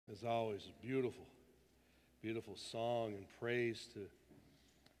As always, beautiful, beautiful song and praise to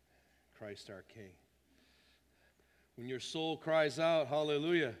Christ our King. When your soul cries out,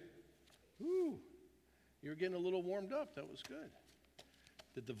 hallelujah, woo, you're getting a little warmed up. That was good.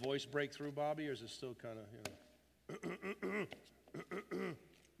 Did the voice break through, Bobby, or is it still kind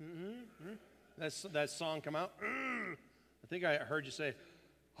of, that song come out? I think I heard you say,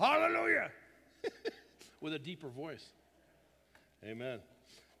 hallelujah, with a deeper voice. Amen.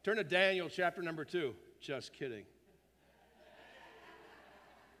 Turn to Daniel chapter number 2. Just kidding.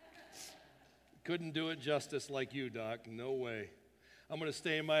 Couldn't do it justice like you, Doc. No way. I'm going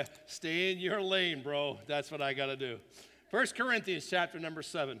to stay in your lane, bro. That's what I got to do. 1 Corinthians chapter number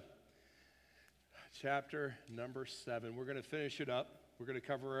 7. Chapter number 7. We're going to finish it up. We're going to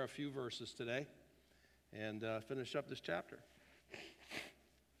cover a few verses today and finish up this chapter.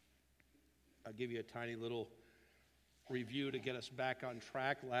 I'll give you a tiny little review to get us back on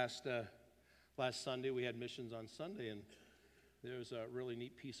track. Last Sunday, we had missions on Sunday, and there's a really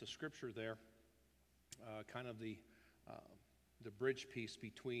neat piece of scripture there, kind of the bridge piece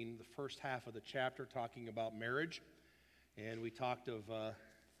between the first half of the chapter talking about marriage, and we talked of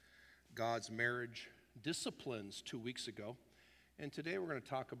God's marriage disciplines 2 weeks ago, and today we're going to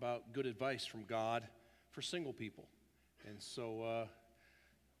talk about good advice from God for single people. And so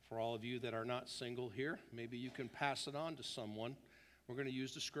for all of you that are not single here, maybe you can pass it on to someone. We're going to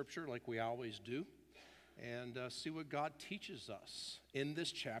use the scripture like we always do and see what God teaches us. In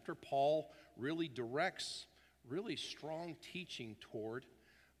this chapter, Paul really directs really strong teaching toward,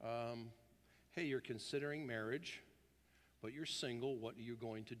 hey, you're considering marriage, but you're single. What are you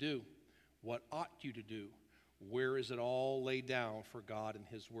going to do? What ought you to do? Where is it all laid down for God and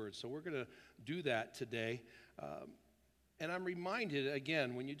His Word? So we're going to do that today. And I'm reminded,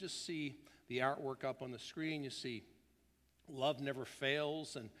 again, when you just see the artwork up on the screen, you see love never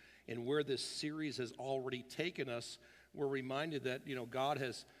fails, and where this series has already taken us, we're reminded that, God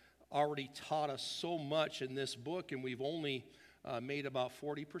has already taught us so much in this book, and we've only made about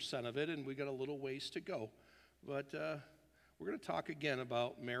 40% of it, and we got a little ways to go. But we're going to talk again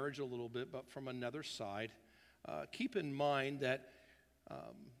about marriage a little bit, but from another side. Keep in mind that,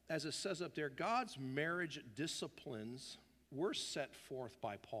 as it says up there, God's marriage disciplines were set forth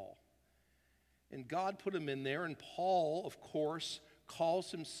by Paul. And God put him in there, and Paul, of course,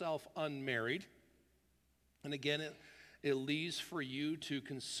 calls himself unmarried. And again, it leaves for you to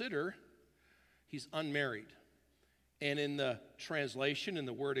consider he's unmarried. And in the translation, in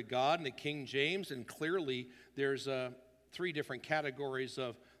the Word of God, in the King James, and clearly there's 3 different categories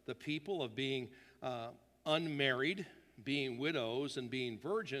of the people of being unmarried, being widows, and being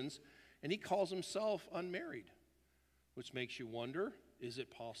virgins, and he calls himself unmarried. Which makes you wonder, is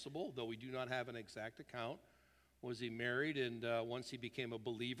it possible, though we do not have an exact account, was he married and once he became a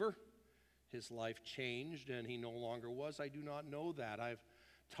believer, his life changed and he no longer was? I do not know that. I've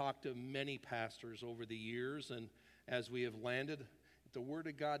talked to many pastors over the years, and as we have landed, if the Word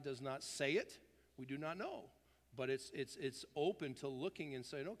of God does not say it, we do not know. But it's open to looking and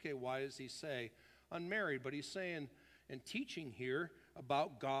saying, okay, why does he say unmarried? But he's saying and teaching here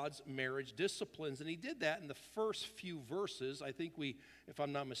about God's marriage disciplines. And he did that in the first few verses. I think if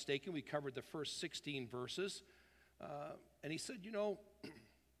I'm not mistaken, we covered the first 16 verses. And he said,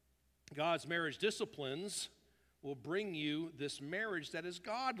 God's marriage disciplines will bring you this marriage that is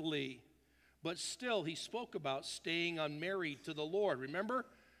godly. But still, he spoke about staying unmarried to the Lord. Remember,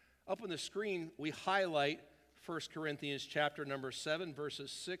 up on the screen, we highlight 1 Corinthians chapter number 7, verses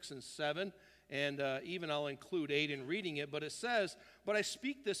 6 and 7. And even I'll include 8 in reading it, but it says, but I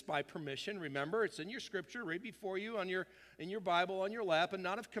speak this by permission. Remember, it's in your scripture right before you in your Bible on your lap, and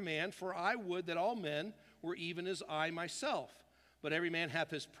not of command, for I would that all men were even as I myself. But every man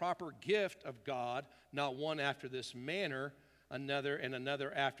hath his proper gift of God, not one after this manner, another and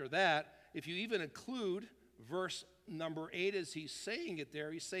another after that. If you even include verse number 8 as he's saying it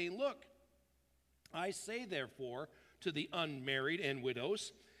there, he's saying, look, I say therefore to the unmarried and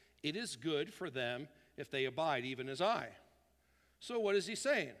widows, it is good for them if they abide even as I. So what is he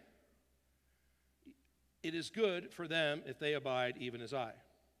saying? It is good for them if they abide even as I,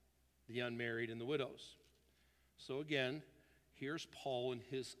 the unmarried and the widows. So again, here's Paul in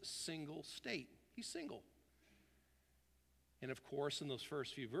his single state. He's single. And of course, in those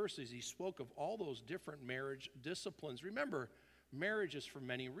first few verses, he spoke of all those different marriage disciplines. Remember, marriage is for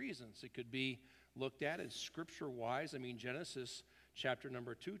many reasons. It could be looked at as scripture-wise. I mean, Genesis chapter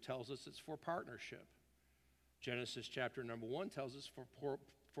number 2 tells us it's for partnership. Genesis chapter number 1 tells us for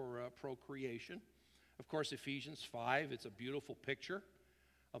procreation. Of course, Ephesians 5, it's a beautiful picture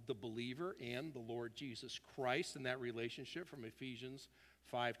of the believer and the Lord Jesus Christ and that relationship from Ephesians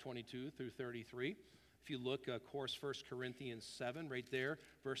 5:22 through 33. If you look, of course, 1 Corinthians 7, right there,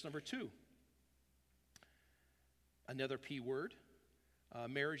 verse number 2. Another P word,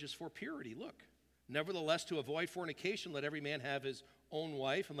 marriage is for purity. Look, nevertheless, to avoid fornication, let every man have his own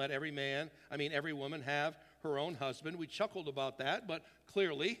wife, and let every woman have her own husband. We chuckled about that, but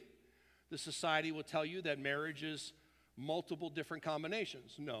clearly, the society will tell you that marriage is multiple different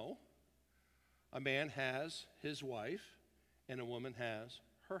combinations. No. A man has his wife, and a woman has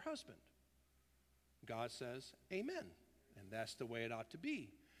her husband. God says, amen. And that's the way it ought to be.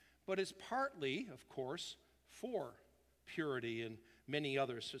 But it's partly, of course, for purity and many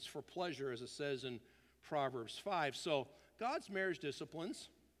others. It's for pleasure, as it says in Proverbs 5. So God's marriage disciplines,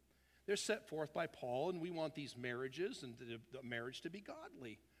 they're set forth by Paul, and we want these marriages and the marriage to be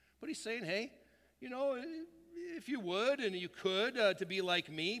godly. But he's saying, hey, if you would and you could, to be like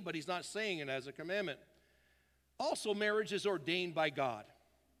me, but he's not saying it as a commandment. Also, marriage is ordained by God,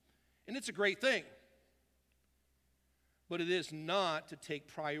 and it's a great thing. But it is not to take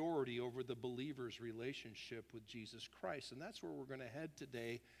priority over the believer's relationship with Jesus Christ. And that's where we're going to head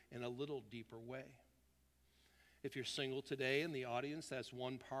today in a little deeper way. If you're single today in the audience, that's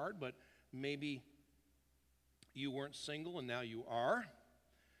one part, but maybe you weren't single and now you are.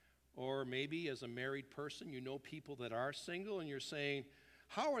 Or maybe as a married person, you know people that are single and you're saying,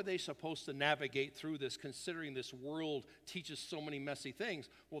 how are they supposed to navigate through this considering this world teaches so many messy things?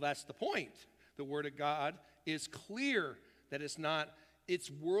 Well, that's the point. The Word of God is clear that it's not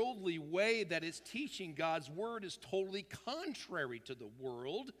its worldly way that it's teaching. God's Word is totally contrary to the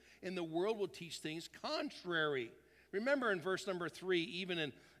world, and the world will teach things contrary. Remember in verse number 3,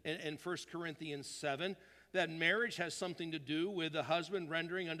 even in 1 Corinthians 7, that marriage has something to do with the husband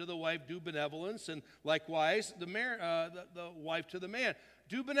rendering unto the wife due benevolence, and likewise the wife to the man.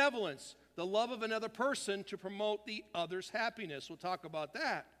 Due benevolence, the love of another person to promote the other's happiness. We'll talk about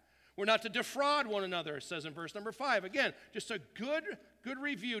that. We're not to defraud one another, it says in verse number 5. Again, just a good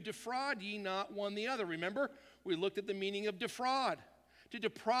review. Defraud ye not one the other. Remember, we looked at the meaning of defraud. To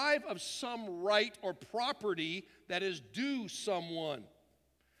deprive of some right or property that is due someone.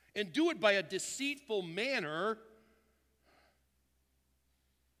 And do it by a deceitful manner,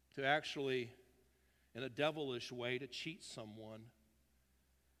 to actually, in a devilish way, to cheat someone.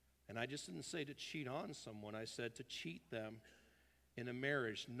 And I just didn't say to cheat on someone. I said to cheat them in a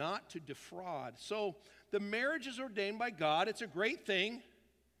marriage, not to defraud. So the marriage is ordained by God. It's a great thing.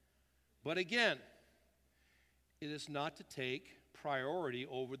 But again, it is not to take priority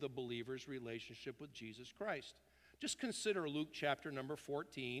over the believer's relationship with Jesus Christ. Just consider Luke chapter number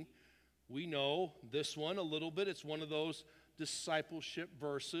 14. We know this one a little bit. It's one of those discipleship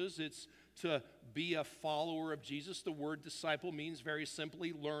verses. It's to be a follower of Jesus. The word disciple means very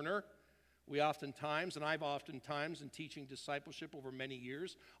simply learner. We oftentimes, and I've oftentimes in teaching discipleship over many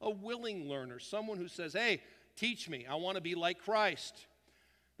years, a willing learner, someone who says, hey, teach me. I want to be like Christ.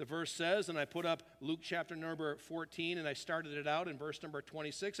 The verse says, and I put up Luke chapter number 14, and I started it out in verse number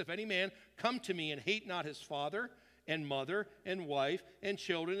 26. If any man come to me and hate not his father and mother and wife and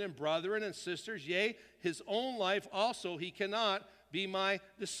children and brethren and sisters, yea, his own life also, he cannot be my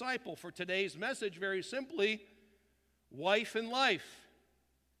disciple. For today's message, very simply, wife and life.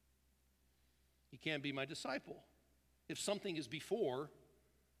 He can't be my disciple if something is before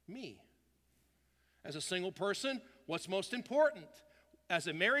me. As a single person, what's most important? As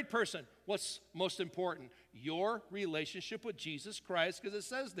a married person, what's most important? Your relationship with Jesus Christ, because it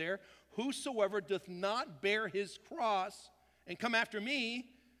says there, whosoever doth not bear his cross and come after me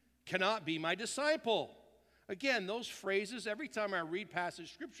cannot be my disciple. Again, those phrases, every time I read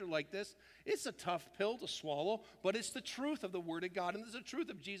passage scripture like this, it's a tough pill to swallow, but it's the truth of the Word of God, and it's the truth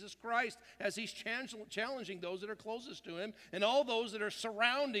of Jesus Christ as he's challenging those that are closest to him and all those that are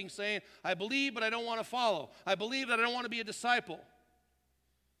surrounding, saying, I believe, but I don't want to follow. I believe, that I don't want to be a disciple.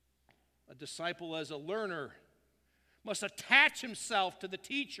 A disciple as a learner must attach himself to the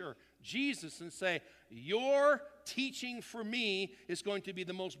teacher, Jesus, and say, your teaching for me is going to be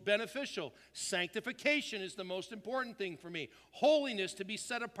the most beneficial. Sanctification is the most important thing for me. Holiness to be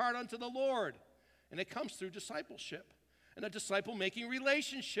set apart unto the Lord. And it comes through discipleship and a disciple-making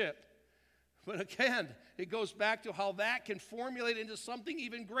relationship. But again, it goes back to how that can formulate into something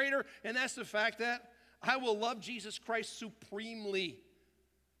even greater, and that's the fact that I will love Jesus Christ supremely.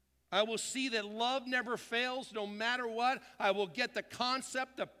 I will see that love never fails no matter what. I will get the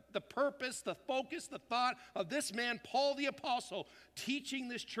concept, the purpose, the focus, the thought of this man, Paul the Apostle, teaching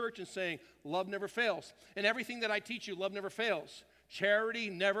this church and saying, love never fails. And everything that I teach you, love never fails. Charity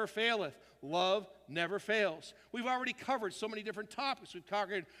never faileth. Love never fails. We've already covered so many different topics. We've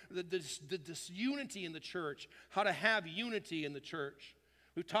covered this unity in the church, how to have unity in the church.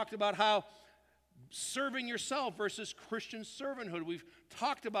 We've talked about how serving yourself versus Christian servanthood. We've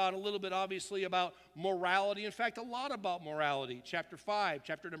talked about a little bit, obviously, about morality. In fact, a lot about morality. Chapter 5,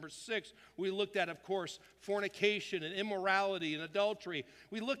 chapter number 6, we looked at, of course, fornication and immorality and adultery.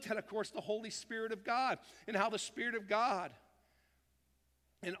 We looked at, of course, the Holy Spirit of God and how the Spirit of God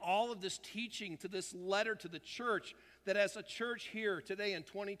and all of this teaching to this letter to the church, that as a church here today in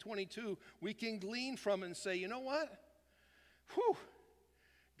 2022, we can glean from and say, you know what? Whew,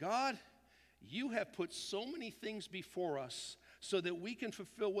 God, you have put so many things before us so that we can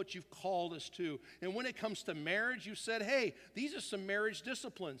fulfill what you've called us to. And when it comes to marriage, you said, hey, these are some marriage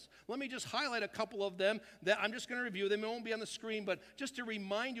disciplines. Let me just highlight a couple of them that I'm just going to review them. It won't be on the screen, but just to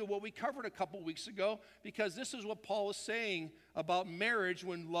remind you of what we covered a couple weeks ago, because this is what Paul is saying about marriage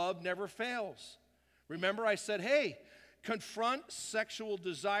when love never fails. Remember, I said, hey, confront sexual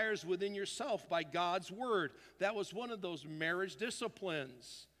desires within yourself by God's word. That was one of those marriage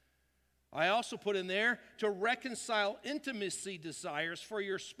disciplines. I also put in there to reconcile intimacy desires for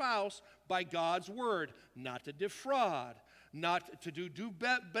your spouse by God's word, not to defraud, not to do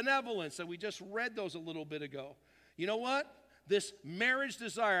benevolence, and we just read those a little bit ago. You know what? This marriage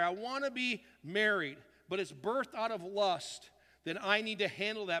desire, I want to be married, but it's birthed out of lust, then I need to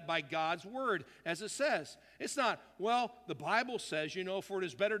handle that by God's word, as it says. It's not, well, the Bible says, you know, for it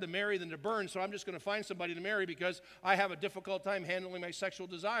is better to marry than to burn, so I'm just going to find somebody to marry because I have a difficult time handling my sexual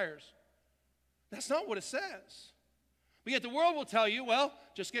desires. That's not what it says. But yet the world will tell you, well,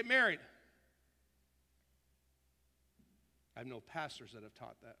 just get married. I know pastors that have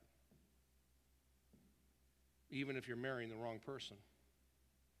taught that. Even if you're marrying the wrong person.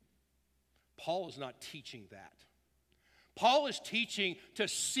 Paul is not teaching that. Paul is teaching to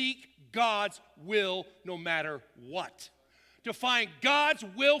seek God's will no matter what. To find God's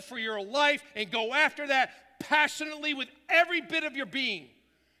will for your life and go after that passionately with every bit of your being.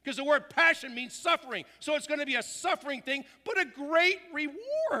 Because the word passion means suffering. So it's going to be a suffering thing, but a great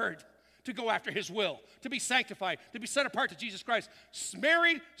reward to go after his will, to be sanctified, to be set apart to Jesus Christ.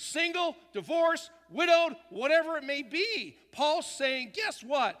 Married, single, divorced, widowed, whatever it may be. Paul's saying, guess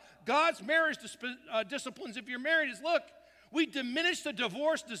what? God's marriage disciplines, if you're married, is look, we diminish the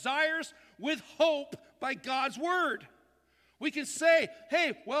divorce desires with hope by God's word. We can say,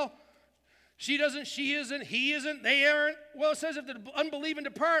 hey, well, she doesn't, she isn't, he isn't, they aren't. Well, it says if the unbelieving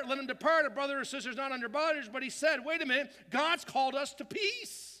depart, let them depart. A brother or sister is not under bondage. But he said, wait a minute, God's called us to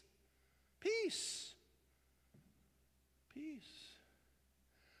peace. Peace. Peace.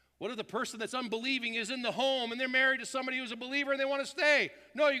 What if the person that's unbelieving is in the home and they're married to somebody who's a believer and they want to stay?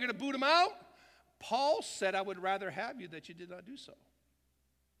 No, you're going to boot them out? Paul said, I would rather have you that you did not do so.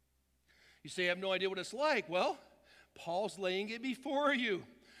 You say, I have no idea what it's like. Well, Paul's laying it before you.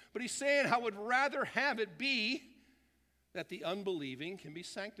 But he's saying, I would rather have it be that the unbelieving can be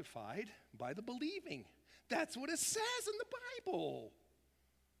sanctified by the believing. That's what it says in the Bible.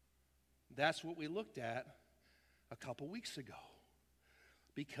 That's what we looked at a couple weeks ago.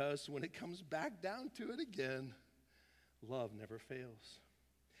 Because when it comes back down to it again, love never fails.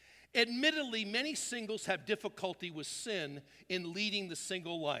 Admittedly, many singles have difficulty with sin in leading the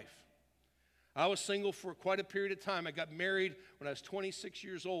single life. I was single for quite a period of time. I got married when I was 26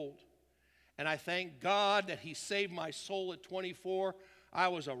 years old. And I thank God that he saved my soul at 24. I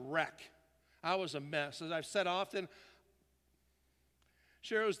was a wreck. I was a mess. As I've said often,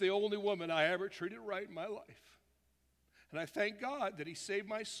 Cheryl was the only woman I ever treated right in my life. And I thank God that he saved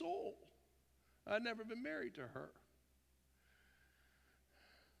my soul. I'd never been married to her.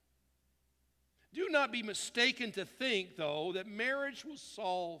 Do not be mistaken to think, though, that marriage will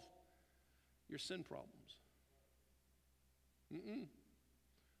solve your sin problems.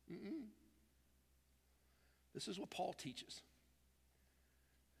 This is what Paul teaches.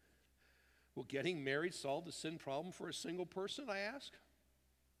 Will getting married solve the sin problem for a single person, I ask?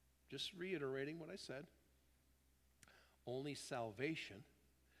 Just reiterating what I said. Only salvation,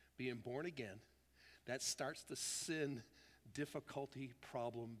 being born again, that starts the sin difficulty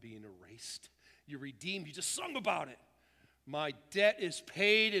problem being erased. You're redeemed. You just sung about it. My debt is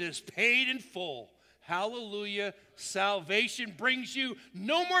paid. It is paid in full. Hallelujah. Salvation brings you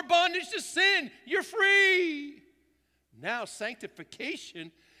no more bondage to sin. You're free. Now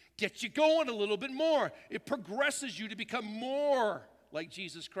sanctification gets you going a little bit more. It progresses you to become more like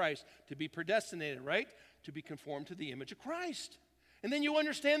Jesus Christ, to be predestinated, right? To be conformed to the image of Christ. And then you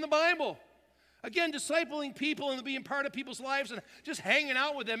understand the Bible. Again, discipling people and being part of people's lives and just hanging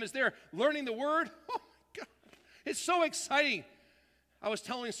out with them as they're learning the Word. Oh, my God. It's so exciting. I was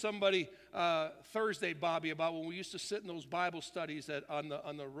telling somebody Thursday, Bobby, about when we used to sit in those Bible studies on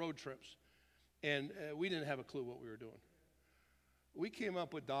the road trips. And we didn't have a clue what we were doing. we came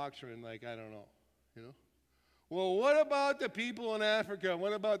up with doctrine like, I don't know, you know. Well, what about the people in Africa?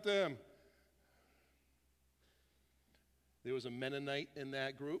 What about them? There was a Mennonite in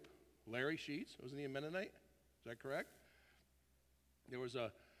that group, Larry Sheets. Wasn't he a Mennonite? Is that correct? There was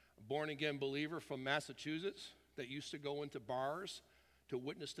a born-again believer from Massachusetts that used to go into bars to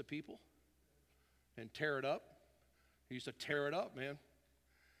witness to people and tear it up. He used to tear it up, man.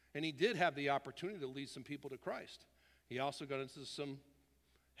 And he did have the opportunity to lead some people to Christ. He also got into some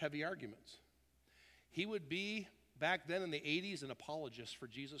heavy arguments. He would be, back then in the 80s, an apologist for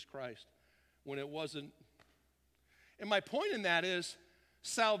Jesus Christ when it wasn't. And my point in that is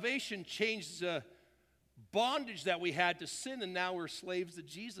salvation changed the bondage that we had to sin, and now we're slaves to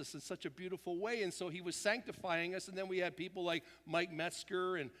Jesus in such a beautiful way. And so he was sanctifying us, and then we had people like Mike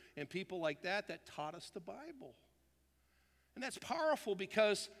Metzger and people like that taught us the Bible. And that's powerful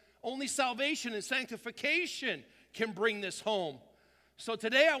because only salvation and sanctification can bring this home. So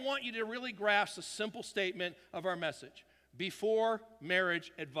today I want you to really grasp a simple statement of our message. Before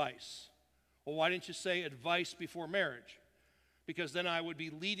marriage advice. Well, why didn't you say advice before marriage? Because then I would be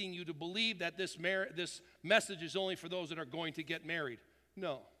leading you to believe that this message is only for those that are going to get married.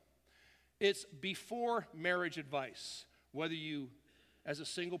 No. It's before marriage advice. Whether you, as a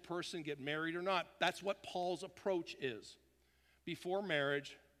single person, get married or not, that's what Paul's approach is. Before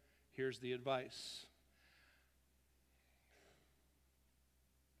marriage, here's the advice.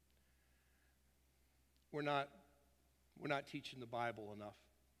 We're not teaching the Bible enough.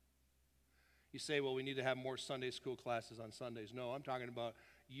 You say, well, we need to have more Sunday school classes on Sundays. No, I'm talking about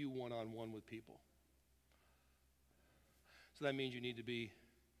you one-on-one with people. So that means you need to be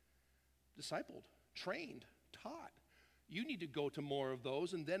discipled, trained, taught. You need to go to more of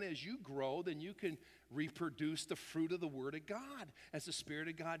those, and then as you grow, then you can reproduce the fruit of the Word of God as the Spirit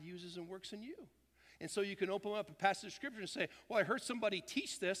of God uses and works in you. And so you can open up a passage of Scripture and say, well, I heard somebody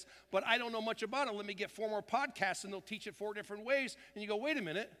teach this, but I don't know much about it. Let me get 4 more podcasts, and they'll teach it 4 different ways. And you go, wait a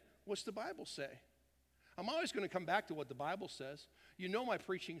minute, what's the Bible say? I'm always going to come back to what the Bible says. You know my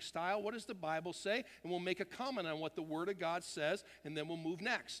preaching style. What does the Bible say? And we'll make a comment on what the Word of God says, and then we'll move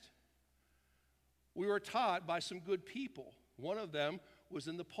next. We were taught by some good people. One of them was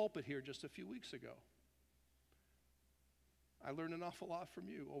in the pulpit here just a few weeks ago. I learned an awful lot from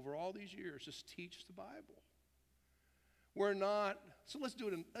you over all these years. Just teach the Bible. We're not, so let's do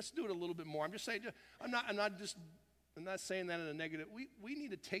it a little bit more. I'm just saying, I'm not saying that in a negative. We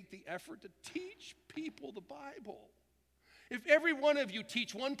need to take the effort to teach people the Bible. If every one of you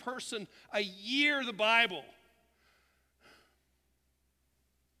teach one person a year the Bible,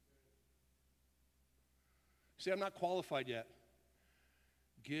 see, I'm not qualified yet.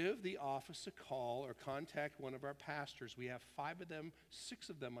 Give the office a call or contact one of our pastors. We have 5 of them, 6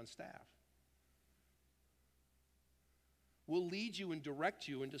 of them on staff. We'll lead you and direct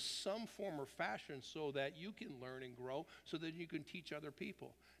you into some form or fashion so that you can learn and grow, so that you can teach other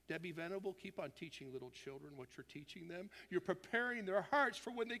people. Debbie Venable, keep on teaching little children what you're teaching them. You're preparing their hearts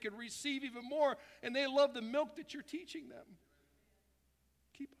for when they can receive even more, and they love the milk that you're teaching them.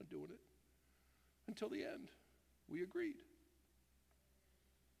 Keep on doing it until the end. We agreed.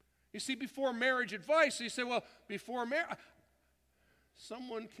 You see, before marriage advice, you say, well, before marriage,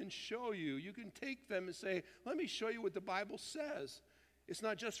 someone can show you. You can take them and say, let me show you what the Bible says. It's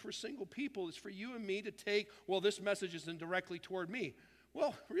not just for single people. It's for you and me to take, well, this message isn't directly toward me.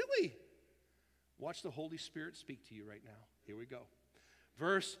 Well, really? Watch the Holy Spirit speak to you right now. Here we go.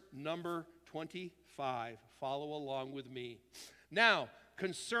 Verse number 25. Follow along with me. Now,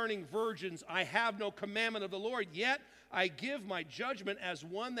 concerning virgins, I have no commandment of the Lord, yet I give my judgment as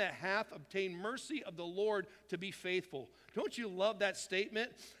one that hath obtained mercy of the Lord to be faithful. Don't you love that statement?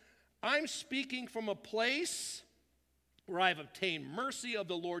 I'm speaking from a place where I've obtained mercy of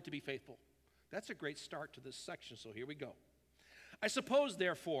the Lord to be faithful. That's a great start to this section, so here we go. I suppose,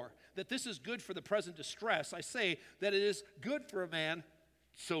 therefore, that this is good for the present distress. I say that it is good for a man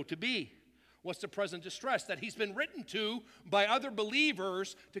so to be. What's the present distress? That he's been written to by other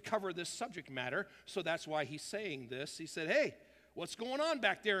believers to cover this subject matter. So that's why he's saying this. He said, hey, what's going on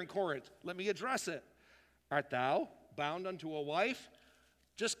back there in Corinth? Let me address it. Art thou bound unto a wife?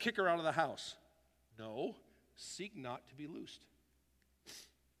 Just kick her out of the house. No, seek not to be loosed.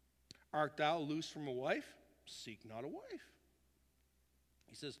 Art thou loose from a wife? Seek not a wife.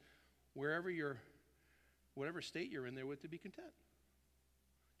 He says, whatever state you're in there with, to be content.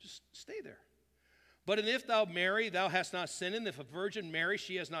 Just stay there. But if thou marry, thou hast not sinned. And if a virgin marry,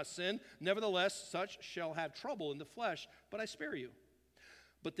 she has not sinned. Nevertheless, such shall have trouble in the flesh, but I spare you.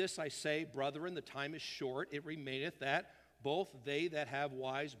 But this I say, brethren, the time is short. It remaineth that both they that have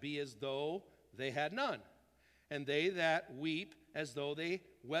wives be as though they had none, and they that weep as though they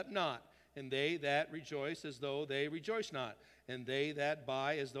wept not, and they that rejoice as though they rejoice not, and they that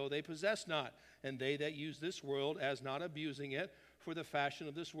buy as though they possess not, and they that use this world as not abusing it, for the fashion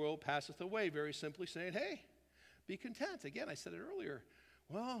of this world passeth away. Very simply saying, hey, be content. Again, I said it earlier.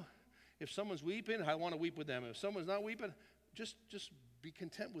 Well, if someone's weeping, I want to weep with them. If someone's not weeping, just be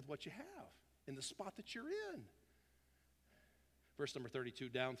content with what you have in the spot that you're in. Verse number 32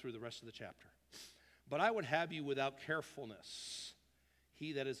 down through the rest of the chapter. But I would have you without carefulness.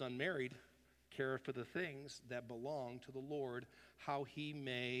 He that is unmarried careth for the things that belong to the Lord, how he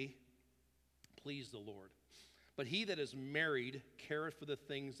may please the Lord. But he that is married careth for the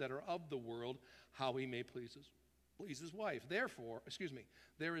things that are of the world, how he may please his wife. Therefore,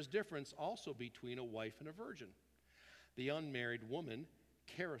 there is difference also between a wife and a virgin. The unmarried woman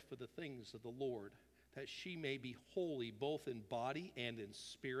careth for the things of the Lord, that she may be holy both in body and in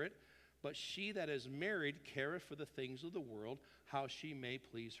spirit. But she that is married careth for the things of the world, how she may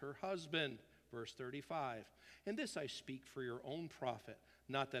please her husband. Verse 35. And this I speak for your own profit,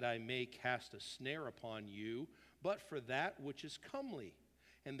 not that I may cast a snare upon you, but for that which is comely,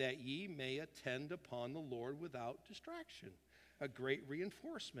 and that ye may attend upon the Lord without distraction. A great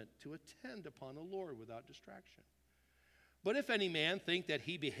reinforcement to attend upon the Lord without distraction. But if any man think that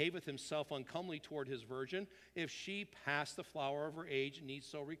he behaveth himself uncomely toward his virgin, if she pass the flower of her age and need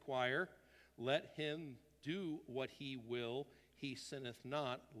so require, let him do what he will, he sinneth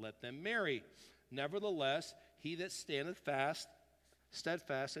not, let them marry. Nevertheless, he that standeth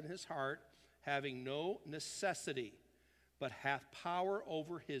steadfast in his heart, having no necessity, but hath power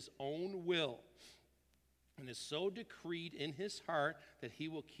over his own will, and is so decreed in his heart that he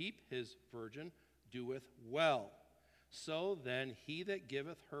will keep his virgin, doeth well. So then he that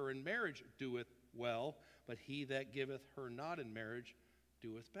giveth her in marriage doeth well, but he that giveth her not in marriage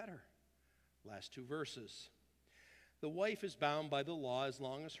doeth better. Last two verses. The wife is bound by the law as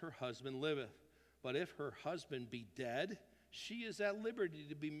long as her husband liveth. But if her husband be dead, she is at liberty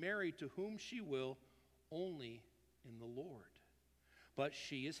to be married to whom she will, only in the Lord. But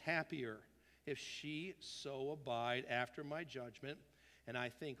she is happier if she so abide after my judgment, and I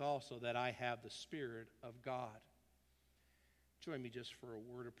think also that I have the Spirit of God. Join me just for a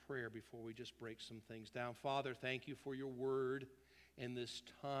word of prayer before we just break some things down. Father, thank you for your word in this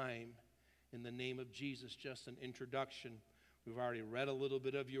time. In the name of Jesus, just an introduction. We've already read a little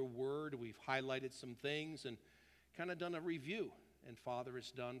bit of your word. We've highlighted some things and kind of done a review. And Father,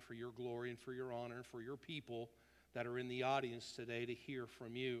 it's done for your glory and for your honor and for your people that are in the audience today to hear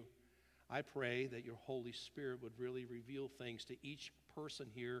from you. I pray that your Holy Spirit would really reveal things to each person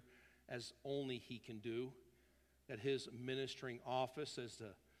here as only he can do. That his ministering office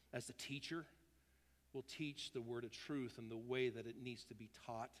as the teacher will teach the word of truth in the way that it needs to be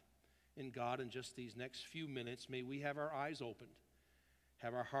taught. And God, in just these next few minutes, may we have our eyes opened,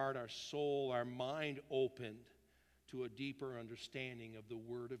 have our heart, our soul, our mind opened to a deeper understanding of the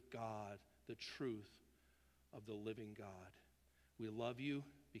word of God, the truth of the living God. We love you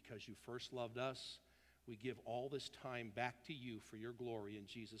because you first loved us. We give all this time back to you for your glory in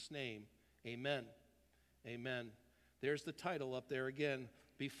Jesus' name. Amen. Amen. There's the title up there again,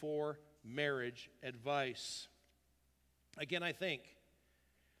 Before Marriage Advice. Again, I think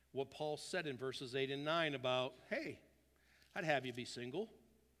what Paul said in verses 8 and 9 about, hey, I'd have you be single,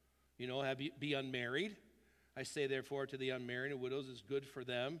 be unmarried. I say therefore to the unmarried and widows, is good for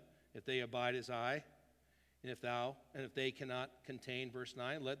them if they abide as I. And if they cannot contain, verse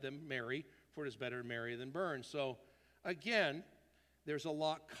 9, let them marry, for it is better to marry than burn. So again, there's a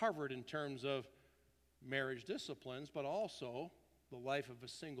lot covered in terms of marriage disciplines, but also the life of a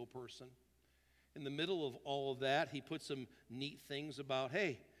single person. In the middle of all of that, he put some neat things about,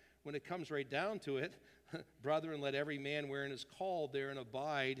 hey, when it comes right down to it, brethren, let every man wherein is called there and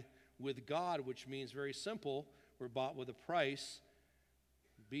abide with God, which means very simple, we're bought with a price.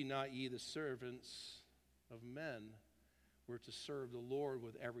 Be not ye the servants of men. We're to serve the Lord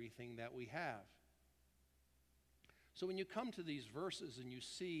with everything that we have. So when you come to these verses and you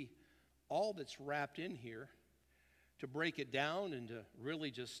see all that's wrapped in here, to break it down and to really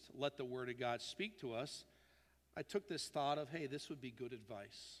just let the Word of God speak to us, I took this thought of, hey, this would be good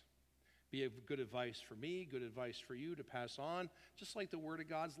advice. Be a good advice for me, good advice for you to pass on, just like the Word of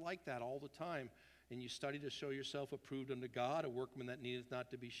God's like that all the time. And you study to show yourself approved unto God, a workman that needeth not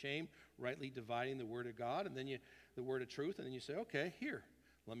to be shamed, rightly dividing the Word of God, and then the Word of truth, and then you say, okay, here,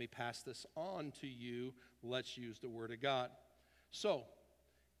 let me pass this on to you. Let's use the Word of God. So,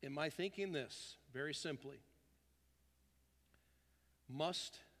 am I thinking this very simply?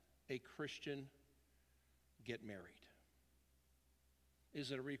 Must a Christian get married?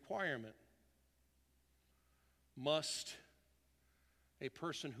 Is it a requirement? Must a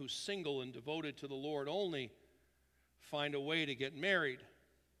person who's single and devoted to the Lord only find a way to get married?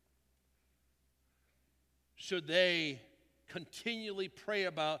 Should they continually pray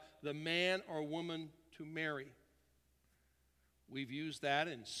about the man or woman to marry? We've used that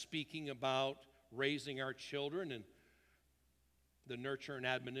in speaking about raising our children and the nurture and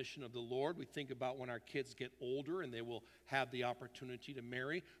admonition of the Lord. We think about when our kids get older and they will have the opportunity to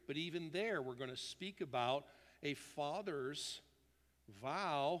marry. But even there, we're going to speak about a father's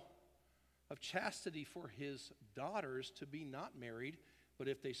vow of chastity for his daughters to be not married, but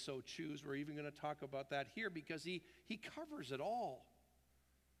if they so choose. We're even going to talk about that here because he covers it all.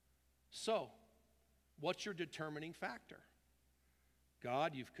 So, what's your determining factor?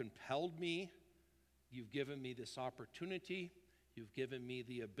 God, you've compelled me. You've given me this opportunity. You've given me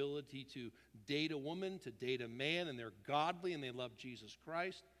the ability to date a woman, to date a man, and they're godly and they love Jesus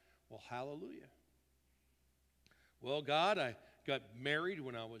Christ. Well, hallelujah. Well, God, I got married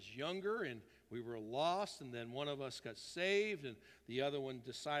when I was younger and we were lost, and then one of us got saved and the other one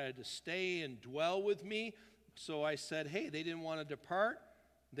decided to stay and dwell with me. So I said, hey, they didn't want to depart.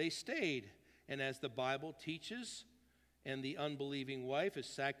 They stayed. And as the Bible teaches, and the unbelieving wife is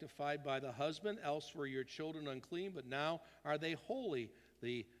sanctified by the husband, else were your children unclean, but now are they holy.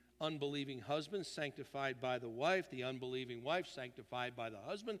 The unbelieving husband sanctified by the wife, the unbelieving wife sanctified by the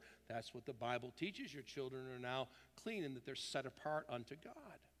husband. That's what the Bible teaches. Your children are now clean and that they're set apart unto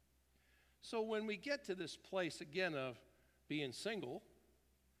God. So when we get to this place again of being single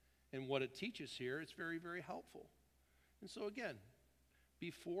and what it teaches here, it's very, very helpful. And so again,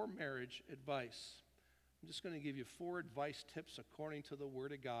 before marriage advice. I'm just going to give you 4 advice tips according to the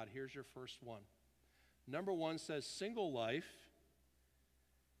Word of God. Here's your first one. Number 1 says, single life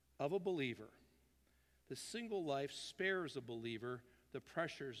of a believer. The single life spares a believer the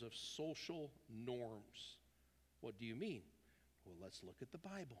pressures of social norms. What do you mean? Well, let's look at the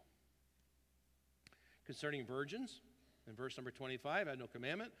Bible. Concerning virgins, in verse number 25, I have no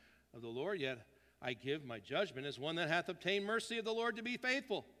commandment of the Lord, yet I give my judgment as one that hath obtained mercy of the Lord to be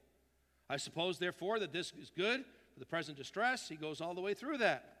faithful. I suppose, therefore, that this is good for the present distress. He goes all the way through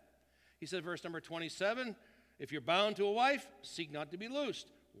that. He said, verse number 27, if you're bound to a wife, seek not to be loosed,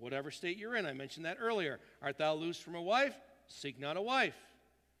 whatever state you're in. I mentioned that earlier. Art thou loosed from a wife? Seek not a wife.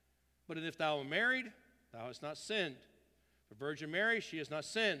 But if thou art married, thou hast not sinned. For Virgin Mary, she has not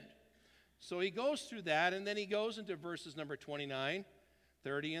sinned. So he goes through that, and then he goes into verses number 29,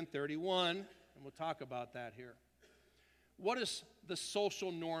 30, and 31, and we'll talk about that here. What is the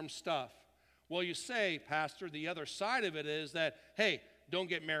social norm stuff? Well, you say, Pastor, the other side of it is that, hey, don't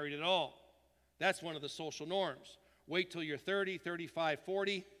get married at all. That's one of the social norms. Wait till you're 30, 35,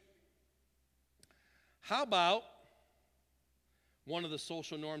 40. How about one of the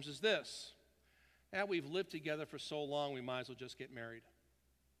social norms is this? We've lived together for so long, we might as well just get married.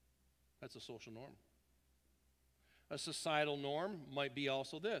 That's a social norm. A societal norm might be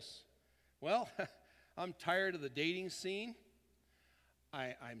also this. Well, I'm tired of the dating scene.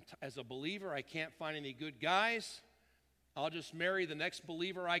 As a believer, I can't find any good guys. I'll just marry the next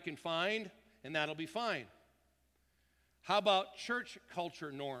believer I can find, and that'll be fine. How about church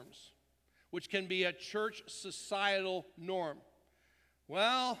culture norms, which can be a church societal norm?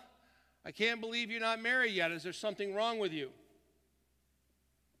 Well, I can't believe you're not married yet. Is there something wrong with you?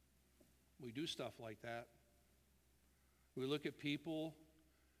 We do stuff like that. We look at people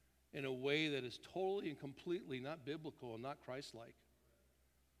in a way that is totally and completely not biblical and not Christ-like.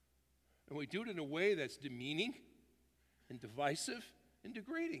 And we do it in a way that's demeaning and divisive and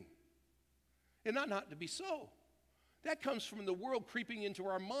degrading. And not to be so. That comes from the world creeping into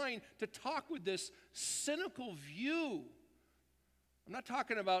our mind to talk with this cynical view. I'm not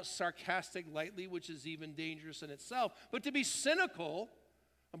talking about sarcastic lightly, which is even dangerous in itself, but to be cynical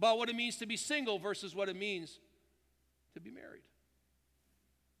about what it means to be single versus what it means to be married.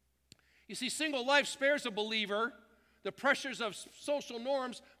 You see, single life spares a believer the pressures of social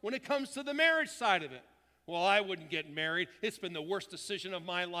norms when it comes to the marriage side of it. Well, I wouldn't get married. It's been the worst decision of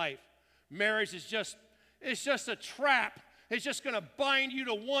my life. Marriage is just a trap. It's just going to bind you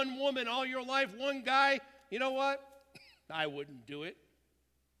to one woman all your life, one guy. You know what? I wouldn't do it.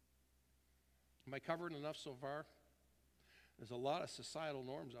 Am I covering enough so far? There's a lot of societal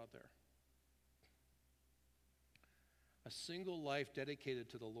norms out there. A single life dedicated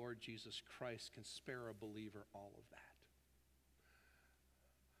to the Lord Jesus Christ can spare a believer all of that.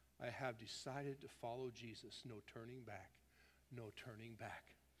 I have decided to follow Jesus. No turning back. No turning back.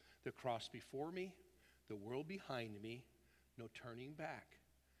 The cross before me, the world behind me, no turning back.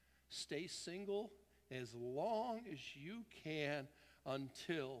 Stay single as long as you can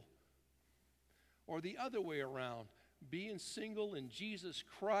until, or the other way around, being single in Jesus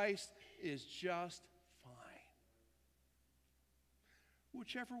Christ is just fine.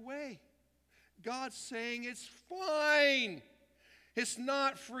 Whichever way. God's saying it's fine. It's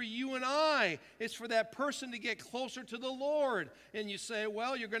not for you and I. It's for that person to get closer to the Lord. And you say,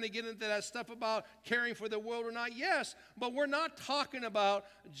 well, you're going to get into that stuff about caring for the world or not. Yes, but we're not talking about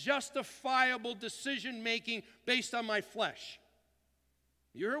justifiable decision-making based on my flesh.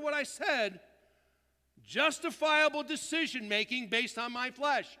 You heard what I said? Justifiable decision-making based on my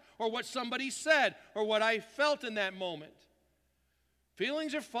flesh, or what somebody said, or what I felt in that moment.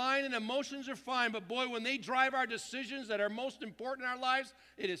 Feelings are fine and emotions are fine, but boy, when they drive our decisions that are most important in our lives,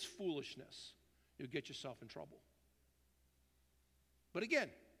 it is foolishness. You'll get yourself in trouble. But again,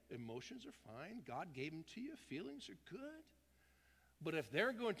 emotions are fine. God gave them to you. Feelings are good. But if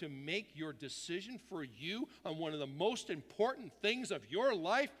they're going to make your decision for you on one of the most important things of your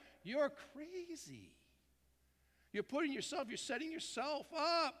life, you're crazy. You're setting yourself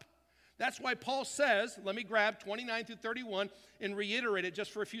up. That's why Paul says, let me grab 29 through 31 and reiterate it just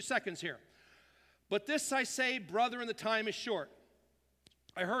for a few seconds here. But this I say, brethren, the time is short.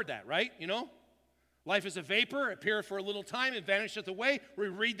 I heard that, right? You know? Life is a vapor, appeareth for a little time, and vanisheth away. We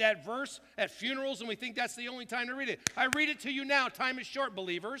read that verse at funerals, and we think that's the only time to read it. I read it to you now. Time is short,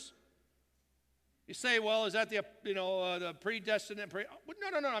 believers. You say, well, is that the predestined?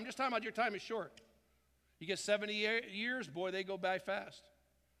 No. I'm just talking about your time is short. You get 70 years, boy, they go by fast.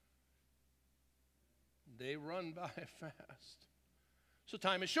 They run by fast. So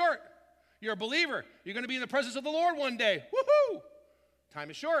time is short. You're a believer. You're going to be in the presence of the Lord one day. Woohoo! Time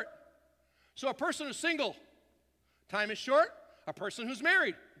is short. So a person who's single, time is short. A person who's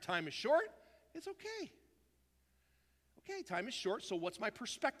married, time is short. It's okay. Okay, time is short, so what's my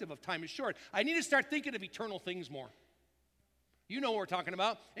perspective of time is short? I need to start thinking of eternal things more. You know what we're talking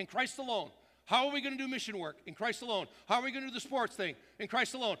about. In Christ alone. How are we going to do mission work? In Christ alone. How are we going to do the sports thing? In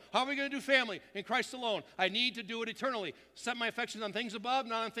Christ alone. How are we going to do family? In Christ alone. I need to do it eternally. Set my affections on things above,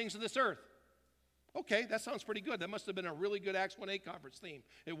 not on things of this earth. Okay, that sounds pretty good. That must have been a really good Acts 1:8 conference theme.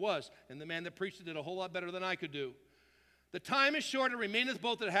 It was. And the man that preached it did a whole lot better than I could do. The time is short, it remaineth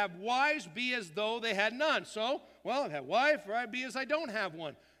both that have wives be as though they had none. So, well, I have a wife, or I be as I don't have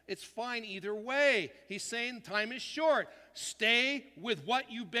one. It's fine either way. He's saying time is short. Stay with what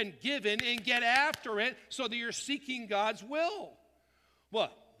you've been given and get after it so that you're seeking God's will.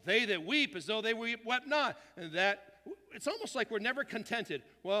 Well, they that weep as though they wept not. And that, it's almost like we're never contented.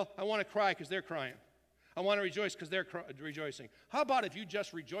 Well, I want to cry because they're crying. I want to rejoice because they're rejoicing. How about if you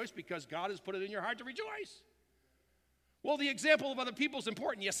just rejoice because God has put it in your heart to rejoice? Well, the example of other people is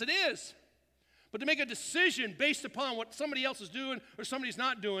important. Yes, it is. But to make a decision based upon what somebody else is doing or somebody's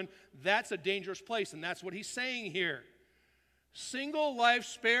not doing, that's a dangerous place, and that's what he's saying here. Single life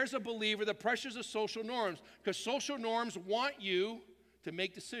spares a believer the pressures of social norms, because social norms want you to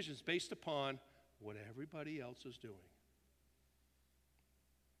make decisions based upon what everybody else is doing.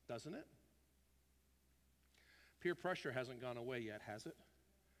 Doesn't it? Peer pressure hasn't gone away yet, has it?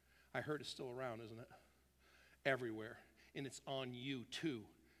 I heard it's still around, isn't it? Everywhere. And it's on you, too.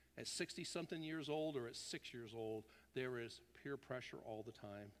 At 60-something years old or at 6 years old, there is peer pressure all the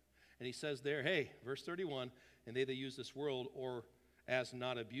time. And he says there, hey, verse 31, and they that use this world, or as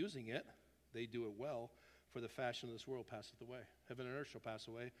not abusing it, they do it well, for the fashion of this world passeth away. Heaven and earth shall pass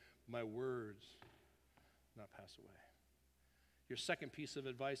away, my words not pass away. Your second piece of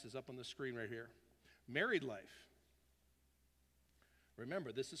advice is up on the screen right here. Married life.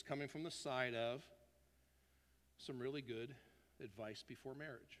 Remember, this is coming from the side of some really good advice before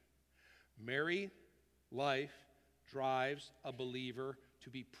marriage. Married life drives a believer to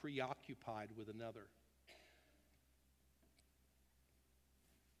be preoccupied with another.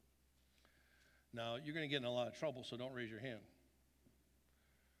 Now, you're going to get in a lot of trouble, so don't raise your hand.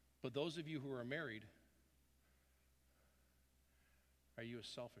 But those of you who are married, are you a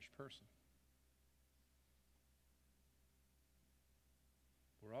selfish person?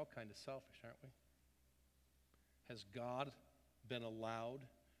 We're all kind of selfish, aren't we? Has God been allowed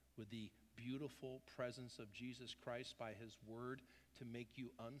with the beautiful presence of Jesus Christ by his word to make you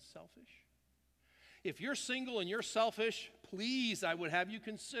unselfish? If you're single and you're selfish, please, I would have you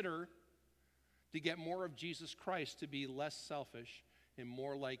consider to get more of Jesus Christ, to be less selfish and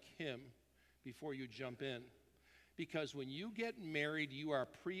more like him before you jump in. Because when you get married, you are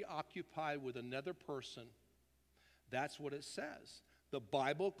preoccupied with another person. That's what it says. The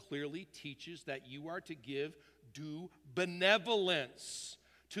Bible clearly teaches that you are to give due benevolence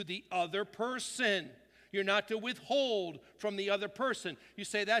to the other person. You're not to withhold from the other person. You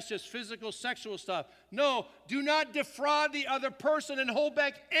say that's just physical, sexual stuff. No, do not defraud the other person and hold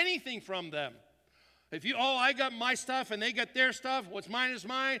back anything from them. If you, oh, I got my stuff and they got their stuff, what's mine is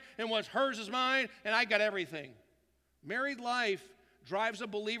mine, and what's hers is mine, and I got everything. Married life drives a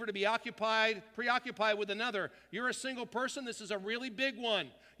believer to be preoccupied with another. You're a single person, this is a really big one.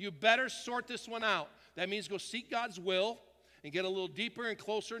 You better sort this one out. That means go seek God's will and get a little deeper and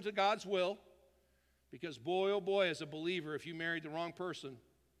closer into God's will. Because boy, oh boy, as a believer, if you married the wrong person,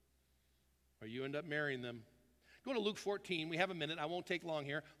 or you end up marrying them. Go to Luke 14. We have a minute. I won't take long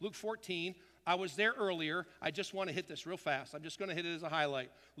here. Luke 14. I was there earlier. I just want to hit this real fast. I'm just going to hit it as a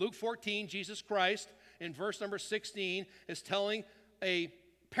highlight. Luke 14, Jesus Christ, in verse number 16, is telling a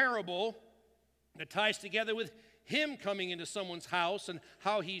parable that ties together with him coming into someone's house and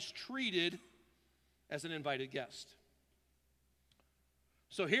how he's treated as an invited guest.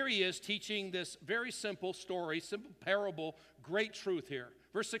 So here he is teaching this very simple story, simple parable, great truth here.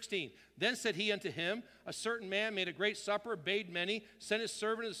 Verse 16, then said he unto him, a certain man made a great supper, bade many, sent his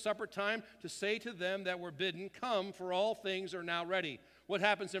servant at the supper time to say to them that were bidden, come, for all things are now ready. What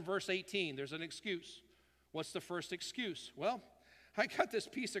happens in verse 18? There's an excuse. What's the first excuse? Well, I got this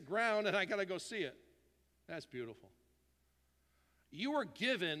piece of ground and I got to go see it. That's beautiful. You were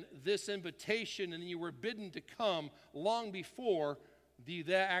given this invitation and you were bidden to come long before you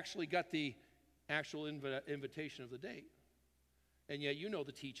actually got the actual invitation of the date. And yet you know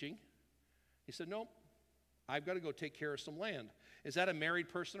the teaching. He said, nope, I've got to go take care of some land. Is that a married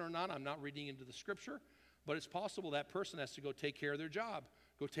person or not? I'm not reading into the scripture, but it's possible that person has to go take care of their job,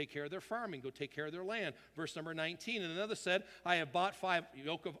 go take care of their farming, go take care of their land. Verse number 19, and another said, I have bought 5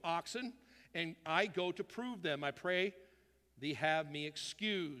 yoke of oxen, and I go to prove them. I pray thee have me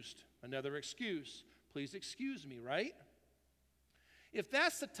excused. Another excuse. Please excuse me, right? If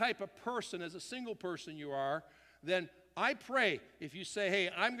that's the type of person, as a single person you are, then I pray if you say, hey,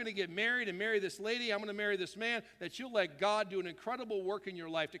 I'm going to get married and marry this lady, I'm going to marry this man, that you'll let God do an incredible work in your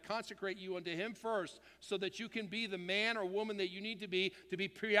life to consecrate you unto him first so that you can be the man or woman that you need to be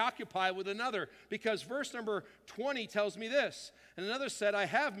preoccupied with another. Because verse number 20 tells me this, and another said, I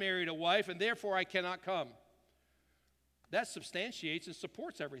have married a wife and therefore I cannot come. That substantiates and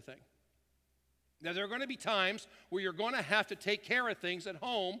supports everything. Now, there are going to be times where you're going to have to take care of things at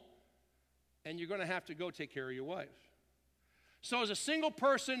home and you're going to have to go take care of your wife. So as a single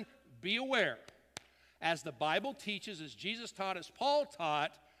person, be aware. As the Bible teaches, as Jesus taught, as Paul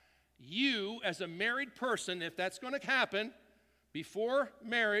taught, you as a married person, if that's going to happen, before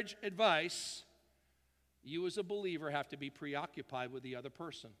marriage advice, you as a believer have to be preoccupied with the other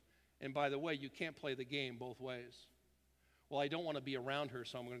person. And by the way, you can't play the game both ways. Well, I don't want to be around her,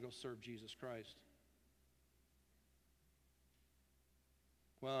 so I'm going to go serve Jesus Christ.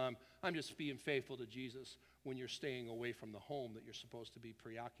 Well, I'm just being faithful to Jesus when you're staying away from the home that you're supposed to be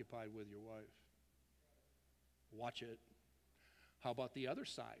preoccupied with your wife. Watch it. How about the other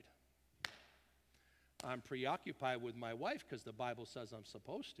side? I'm preoccupied with my wife because the Bible says I'm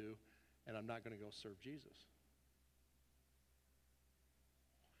supposed to, and I'm not going to go serve Jesus.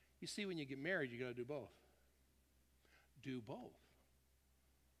 You see, when you get married, you got to do both. Do both.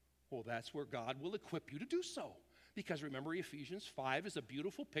 Well, that's where God will equip you to do so. Because remember, Ephesians 5 is a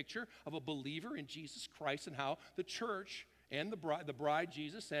beautiful picture of a believer in Jesus Christ and how the church and the bride,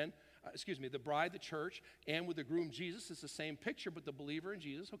 Jesus, and, the bride, the church, and with the groom, Jesus, is the same picture, but the believer in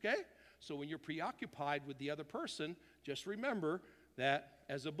Jesus, okay? So when you're preoccupied with the other person, just remember that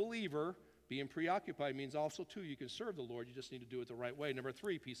as a believer, being preoccupied means also, too, you can serve the Lord. You just need to do it the right way. Number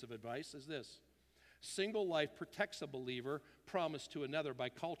 3 piece of advice is this. Single life protects a believer promised to another by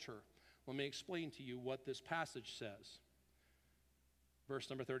culture. Let me explain to you what this passage says. Verse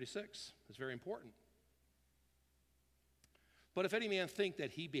number 36 is very important. But if any man think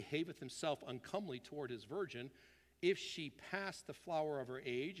that he behaveth himself uncomely toward his virgin, if she pass the flower of her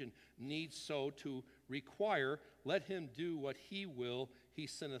age and needs so to require, let him do what he will, he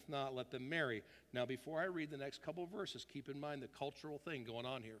sinneth not, let them marry. Now, before I read the next couple of verses, keep in mind the cultural thing going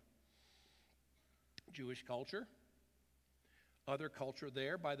on here. Jewish culture, other culture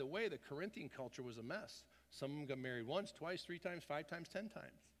there. By the way, the Corinthian culture was a mess. Some of them got married once, twice, 3 times, 5 times, 10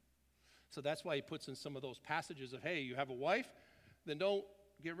 times. So that's why he puts in some of those passages of, hey, you have a wife, then don't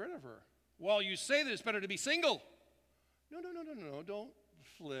get rid of her. Well, you say that it's better to be single. No. Don't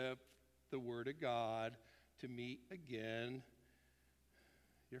flip the word of God to meet again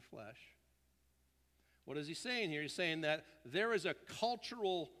your flesh. What is he saying here? He's saying that there is a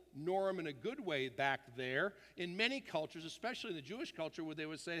cultural norm in a good way back there in many cultures, especially in the Jewish culture, where they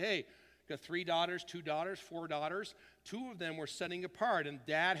would say, hey, got 3 daughters, 2 daughters, 4 daughters. 2 of them were setting apart, and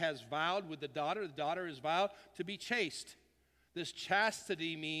dad has vowed with the daughter is vowed to be chaste. This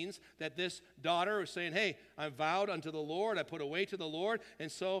chastity means that this daughter is saying, hey, I'm vowed unto the Lord, I put away to the Lord,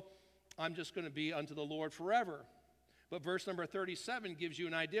 and so I'm just going to be unto the Lord forever. But verse number 37 gives you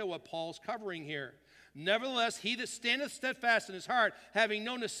an idea what Paul's covering here. Nevertheless, he that standeth steadfast in his heart, having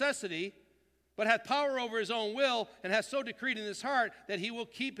no necessity, but hath power over his own will, and hath so decreed in his heart that he will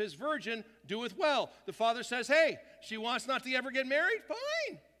keep his virgin, doeth well. The father says, hey, she wants not to ever get married?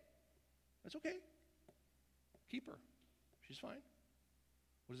 Fine. That's okay. Keep her. She's fine.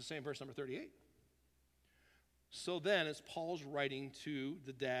 What does it say in verse number 38? So then, as Paul's writing to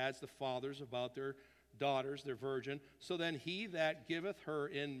the dads, the fathers, about their daughters, their virgin, so then he that giveth her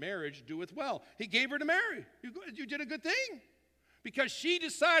in marriage doeth well. He gave her to marry. You did a good thing. Because she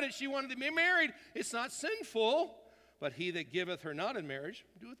decided she wanted to be married, it's not sinful. But he that giveth her not in marriage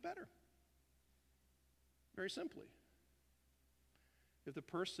doeth better. Very simply. If the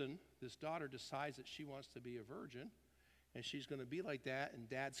person, this daughter, decides that she wants to be a virgin, and she's going to be like that, and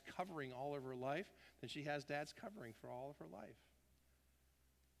dad's covering all of her life, then she has dad's covering for all of her life.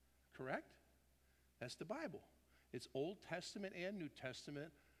 Correct? That's the Bible. It's Old Testament and New Testament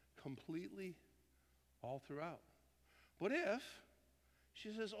completely all throughout. But if she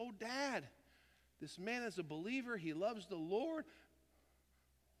says, oh, Dad, this man is a believer, he loves the Lord,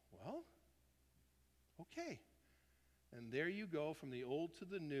 well, okay. And there you go from the old to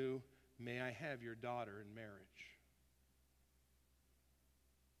the new, may I have your daughter in marriage.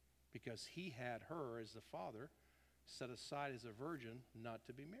 Because he had her as the father set aside as a virgin not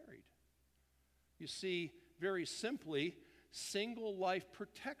to be married. You see, very simply, single life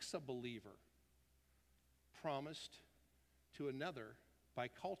protects a believer promised to another by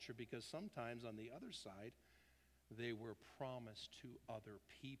culture, because sometimes on the other side, they were promised to other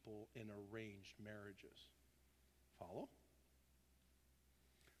people in arranged marriages. Follow?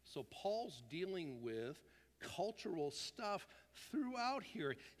 So Paul's dealing with cultural stuff throughout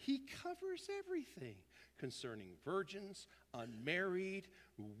here. He covers everything concerning virgins, unmarried,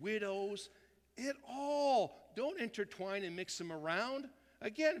 widows, it all. Don't intertwine and mix them around.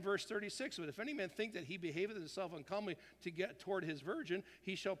 Again, verse 36, but if any man think that he behaveth himself uncomely to get toward his virgin,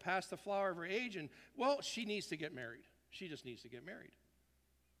 he shall pass the flower of her age. And, well, she needs to get married. She just needs to get married.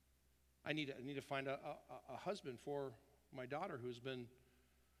 I need to find a husband for my daughter who's been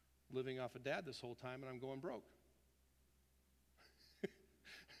living off of dad this whole time, and I'm going broke.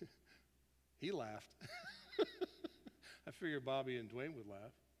 He laughed. I figured Bobby and Dwayne would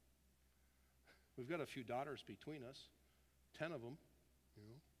laugh. We've got a few daughters between us, 10 of them. You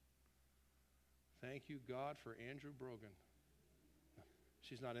know. Thank you, God, for Andrew Brogan.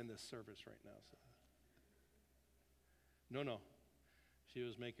 She's not in this service right now. So. No. She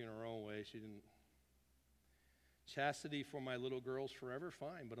was making her own way. She didn't. Chastity for my little girls forever,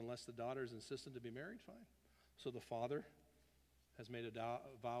 fine. But unless the daughter is insistent to be married, fine. So the father has made a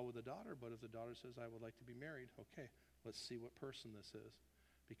vow with the daughter, but if the daughter says, I would like to be married, okay, let's see what person this is.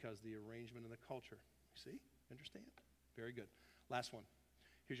 Because the arrangement and the culture. See? Understand? Very good. Last one.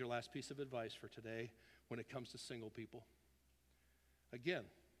 Here's your last piece of advice for today when it comes to single people. Again,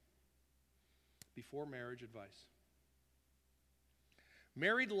 before marriage advice.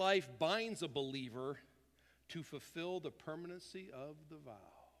 Married life binds a believer to fulfill the permanency of the vow.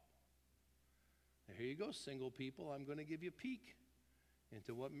 Now, here you go, single people. I'm going to give you a peek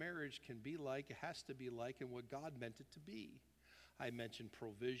into what marriage can be like, it has to be like, and what God meant it to be. I mentioned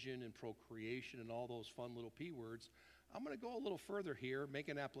provision and procreation and all those fun little P words. I'm going to go a little further here, make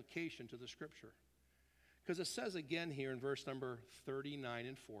an application to the scripture. Because it says again here in verse number 39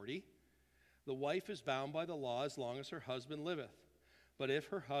 and 40, the wife is bound by the law as long as her husband liveth. But if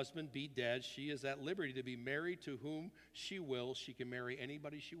her husband be dead, she is at liberty to be married to whom she will. She can marry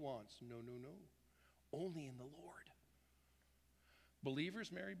anybody she wants. No. Only in the Lord.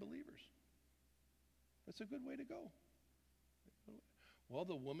 Believers marry believers. That's a good way to go. Well,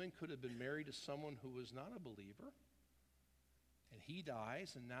 the woman could have been married to someone who was not a believer, and he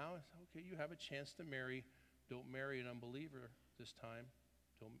dies, and now, okay, you have a chance to marry. Don't marry an unbeliever this time.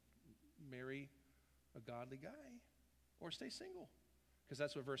 Don't marry a godly guy, or stay single, because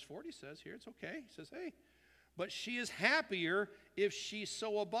that's what verse 40 says here. It's okay. He says, hey, but she is happier if she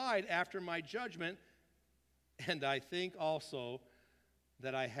so abide after my judgment, and I think also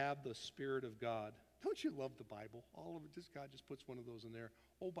that I have the Spirit of God. Don't you love the Bible? All of it, God just puts one of those in there.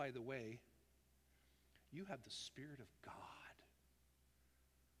 Oh, by the way, you have the Spirit of God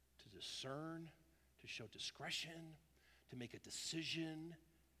to discern, to show discretion, to make a decision.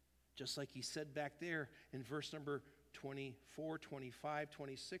 Just like he said back there in verse number 24, 25,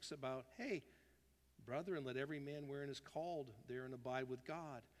 26 about, hey, brethren, let every man wherein is called there and abide with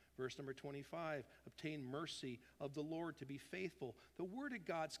God. Verse number 25, obtain mercy of the Lord to be faithful. The Word of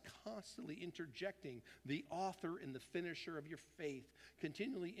God's constantly interjecting the author and the finisher of your faith,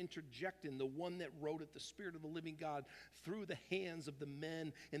 continually interjecting the one that wrote it, the Spirit of the living God, through the hands of the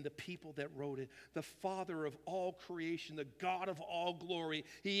men and the people that wrote it. The Father of all creation, the God of all glory.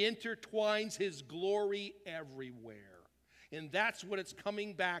 He intertwines His glory everywhere. And that's what it's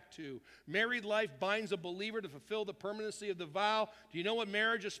coming back to. Married life binds a believer to fulfill the permanency of the vow. Do you know what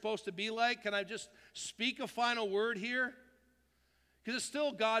marriage is supposed to be like? Can I just speak a final word here? Because it's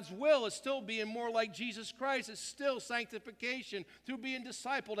still God's will. It's still being more like Jesus Christ. It's still sanctification through being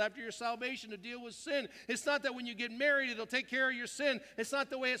discipled after your salvation to deal with sin. It's not that when you get married, it'll take care of your sin. It's not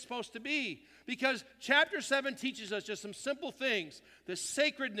the way it's supposed to be. Because chapter 7 teaches us just some simple things. The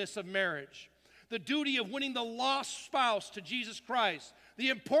sacredness of marriage. The duty of winning the lost spouse to Jesus Christ, the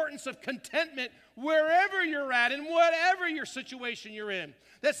importance of contentment wherever you're at and whatever your situation you're in,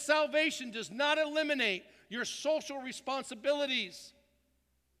 that salvation does not eliminate your social responsibilities.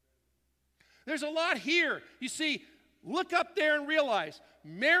 There's a lot here. You see, look up there and realize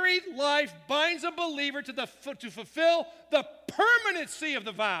married life binds a believer to fulfill the permanency of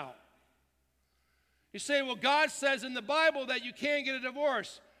the vow. You say, well, God says in the Bible that you can't get a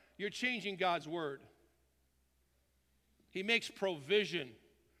divorce. You're changing God's word. He makes provision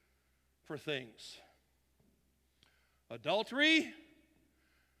for things. Adultery,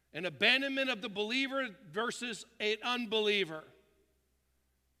 an abandonment of the believer versus an unbeliever.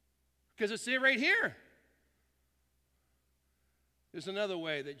 Because it's there right here. There's another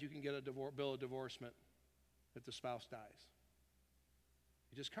way that you can get a bill of divorcement if the spouse dies.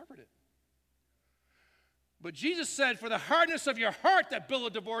 You just covered it. But Jesus said, for the hardness of your heart, that bill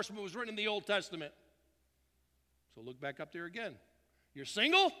of divorcement was written in the Old Testament. So look back up there again. You're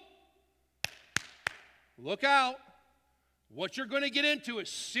single? Look out. What you're going to get into is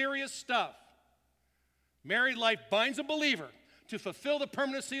serious stuff. Married life binds a believer to fulfill the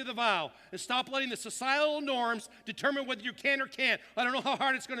permanency of the vow and stop letting the societal norms determine whether you can or can't. I don't know how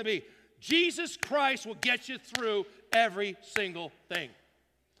hard it's going to be. Jesus Christ will get you through every single thing.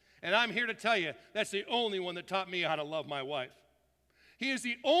 And I'm here to tell you, that's the only one that taught me how to love my wife. He is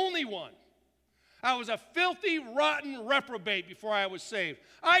the only one. I was a filthy, rotten reprobate before I was saved.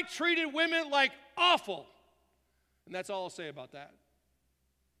 I treated women like awful. And that's all I'll say about that.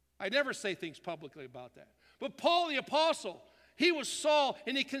 I never say things publicly about that. But Paul the apostle, he was Saul,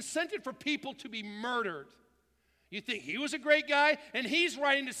 and he consented for people to be murdered. You think he was a great guy? And he's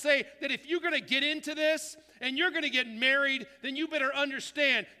writing to say that if you're going to get into this and you're going to get married, then you better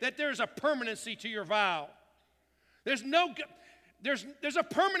understand that there's a permanency to your vow. There's a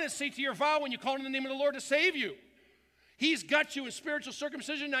permanency to your vow when you call on the name of the Lord to save you. He's got you in spiritual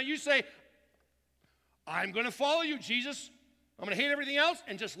circumcision. Now you say, I'm going to follow you, Jesus. I'm going to hate everything else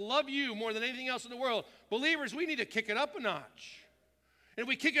and just love you more than anything else in the world. Believers, we need to kick it up a notch. And if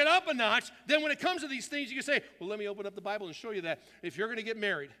we kick it up a notch, then when it comes to these things, you can say, well, let me open up the Bible and show you that. If you're going to get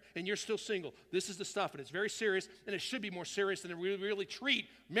married and you're still single, this is the stuff, and it's very serious, and it should be more serious than we really treat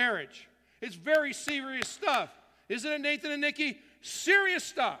marriage. It's very serious stuff. Isn't it, Nathan and Nikki? Serious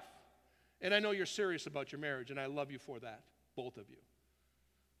stuff. And I know you're serious about your marriage, and I love you for that, both of you.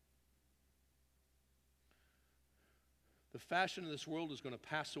 The fashion of this world is going to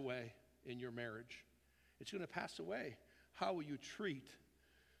pass away in your marriage. It's going to pass away. How will you treat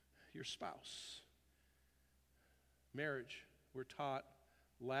your spouse? Marriage, we're taught,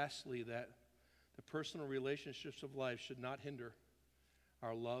 lastly, that the personal relationships of life should not hinder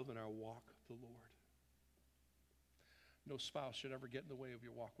our love and our walk with the Lord. No spouse should ever get in the way of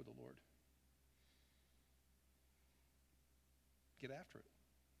your walk with the Lord. Get after it.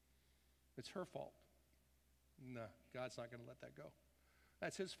 It's her fault. No, God's not going to let that go.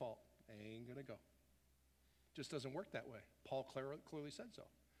 That's his fault. Ain't going to go. Just doesn't work that way. Paul clearly said so.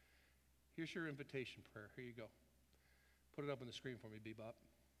 Here's your invitation prayer. Here you go. Put it up on the screen for me, Bebop.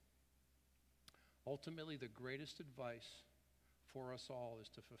 Ultimately, the greatest advice for us all is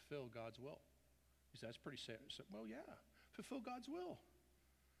to fulfill God's will. You say, that's pretty sad. Well, yeah. Fulfill God's will.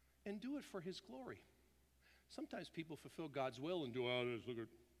 And do it for his glory. Sometimes people fulfill God's will and do all this.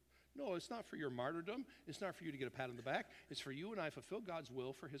 No, it's not for your martyrdom. It's not for you to get a pat on the back. It's for you and I fulfill God's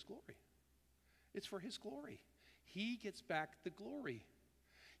will for his glory. It's for his glory. He gets back the glory.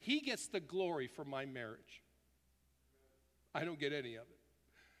 He gets the glory for my marriage. I don't get any of it.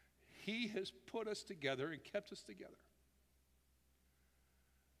 He has put us together and kept us together.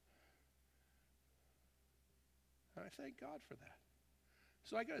 And I thank God for that.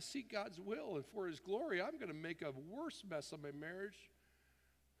 So I got to seek God's will, and for his glory, I'm going to make a worse mess of my marriage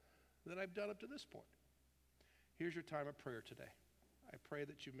than I've done up to this point. Here's your time of prayer today. I pray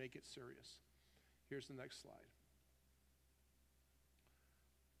that you make it serious. Here's the next slide.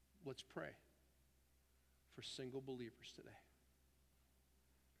 Let's pray for single believers today.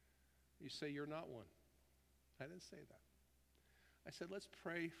 You say you're not one. I didn't say that. I said let's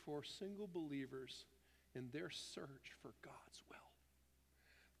pray for single believers in their search for God's will.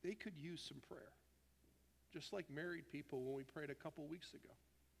 They could use some prayer. Just like married people when we prayed a couple weeks ago.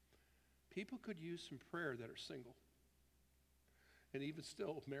 People could use some prayer that are single. And even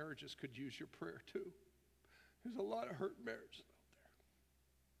still, marriages could use your prayer too. There's a lot of hurt marriages out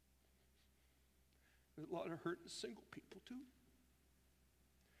there. There's a lot of hurt single people too.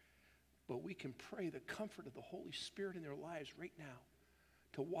 But we can pray the comfort of the Holy Spirit in their lives right now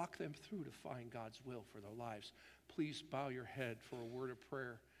to walk them through to find God's will for their lives. Please bow your head for a word of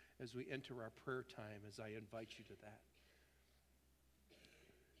prayer as we enter our prayer time, as I invite you to that.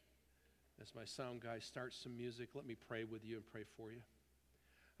 As my sound guy starts some music, let me pray with you and pray for you.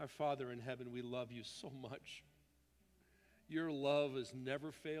 Our Father in heaven, we love you so much. Your love has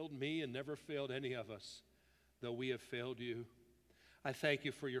never failed me and never failed any of us, though we have failed you. I thank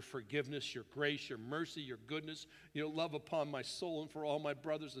you for your forgiveness, your grace, your mercy, your goodness, your love upon my soul and for all my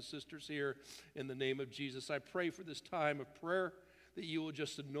brothers and sisters here in the name of Jesus. I pray for this time of prayer that you will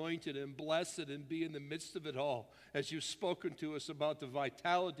just anoint it and bless it and be in the midst of it all as you've spoken to us about the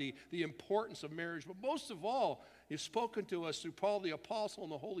vitality, the importance of marriage. But most of all, you've spoken to us through Paul the Apostle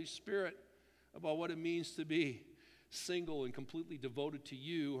and the Holy Spirit about what it means to be single and completely devoted to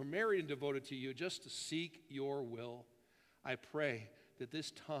you, or married and devoted to you, just to seek your will. I pray that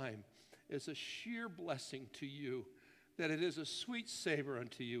this time is a sheer blessing to you, that it is a sweet savor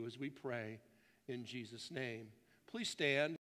unto you as we pray in Jesus' name. Please stand.